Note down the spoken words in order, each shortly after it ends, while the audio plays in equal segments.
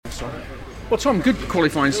Tom. Well, Tom, good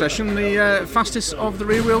qualifying session. The fastest of the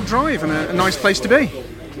rear-wheel drive, and a nice place to be.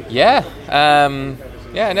 Yeah, and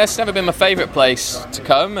it's never been my favourite place to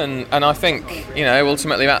come, and I think,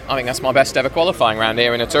 ultimately, I think that's my best ever qualifying round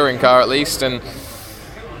here in a touring car at least, and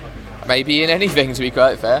maybe in anything, to be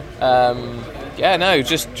quite fair.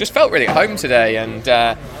 Just felt really at home today, and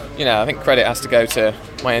I think credit has to go to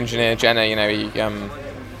my engineer Jenna.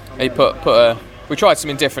 He we tried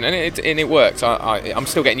something different, and it worked. I'm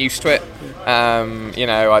still getting used to it.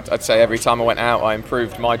 I'd say every time I went out, I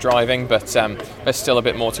improved my driving, but there's still a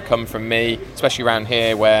bit more to come from me, especially around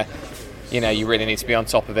here where you really need to be on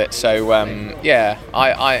top of it. So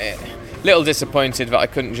I little disappointed that I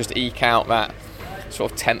couldn't just eke out that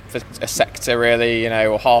sort of tenth a sector, really,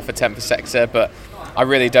 or half a tenth a sector. But I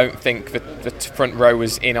really don't think that the front row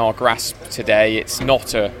was in our grasp today. It's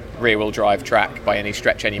not a rear-wheel drive track by any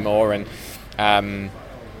stretch anymore, and I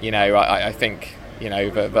think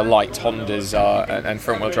the light Hondas and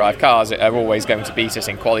front-wheel drive cars are always going to beat us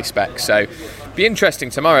in quali specs. So be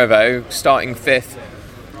interesting tomorrow, though. Starting fifth,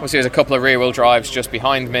 obviously there's a couple of rear-wheel drives just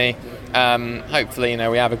behind me. Hopefully,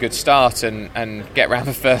 we have a good start and get around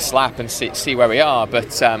the first lap and see where we are.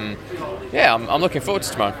 But I'm looking forward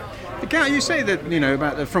to tomorrow. The gap, you say that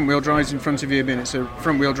about the front-wheel drives in front of you, being it's a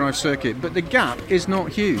front-wheel drive circuit, but the gap is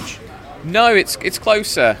not huge. No, it's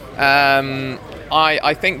closer.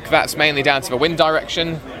 I think that's mainly down to the wind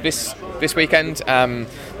direction this weekend.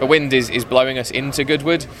 The wind is blowing us into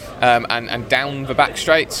Goodwood and down the back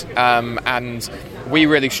straight, and we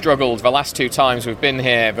really struggled. The last two times we've been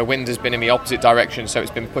here, the wind has been in the opposite direction, so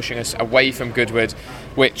it's been pushing us away from Goodwood,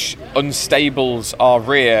 which unstables our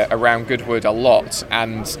rear around Goodwood a lot,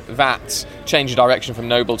 and that change of direction from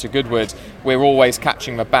Noble to Goodwood, we're always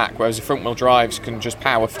catching the back, whereas the front-wheel drives can just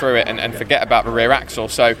power through it and forget about the rear axle.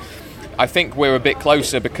 So I think we're a bit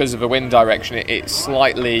closer because of the wind direction. It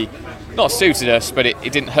slightly not suited us, but it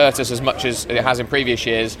didn't hurt us as much as it has in previous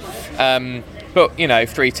years. But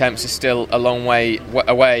 3 tenths is still a long way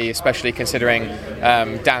away, especially considering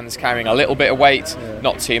Dan's carrying a little bit of weight,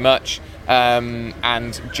 not too much,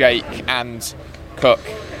 and Jake and Cook,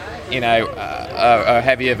 are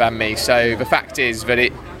heavier than me. So the fact is that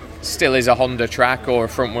it still is a Honda track or a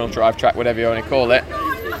front-wheel drive track, whatever you want to call it.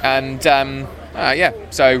 And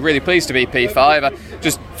so really pleased to be P5. I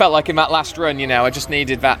just felt like in that last run, I just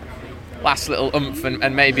needed that last little oomph,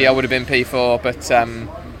 and maybe I would have been P4, but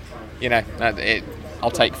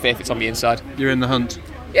I'll take fifth. It's on the inside. You're in the hunt.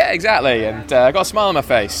 Yeah, exactly, and I got a smile on my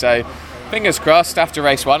face, so fingers crossed after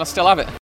race one I'll still have it.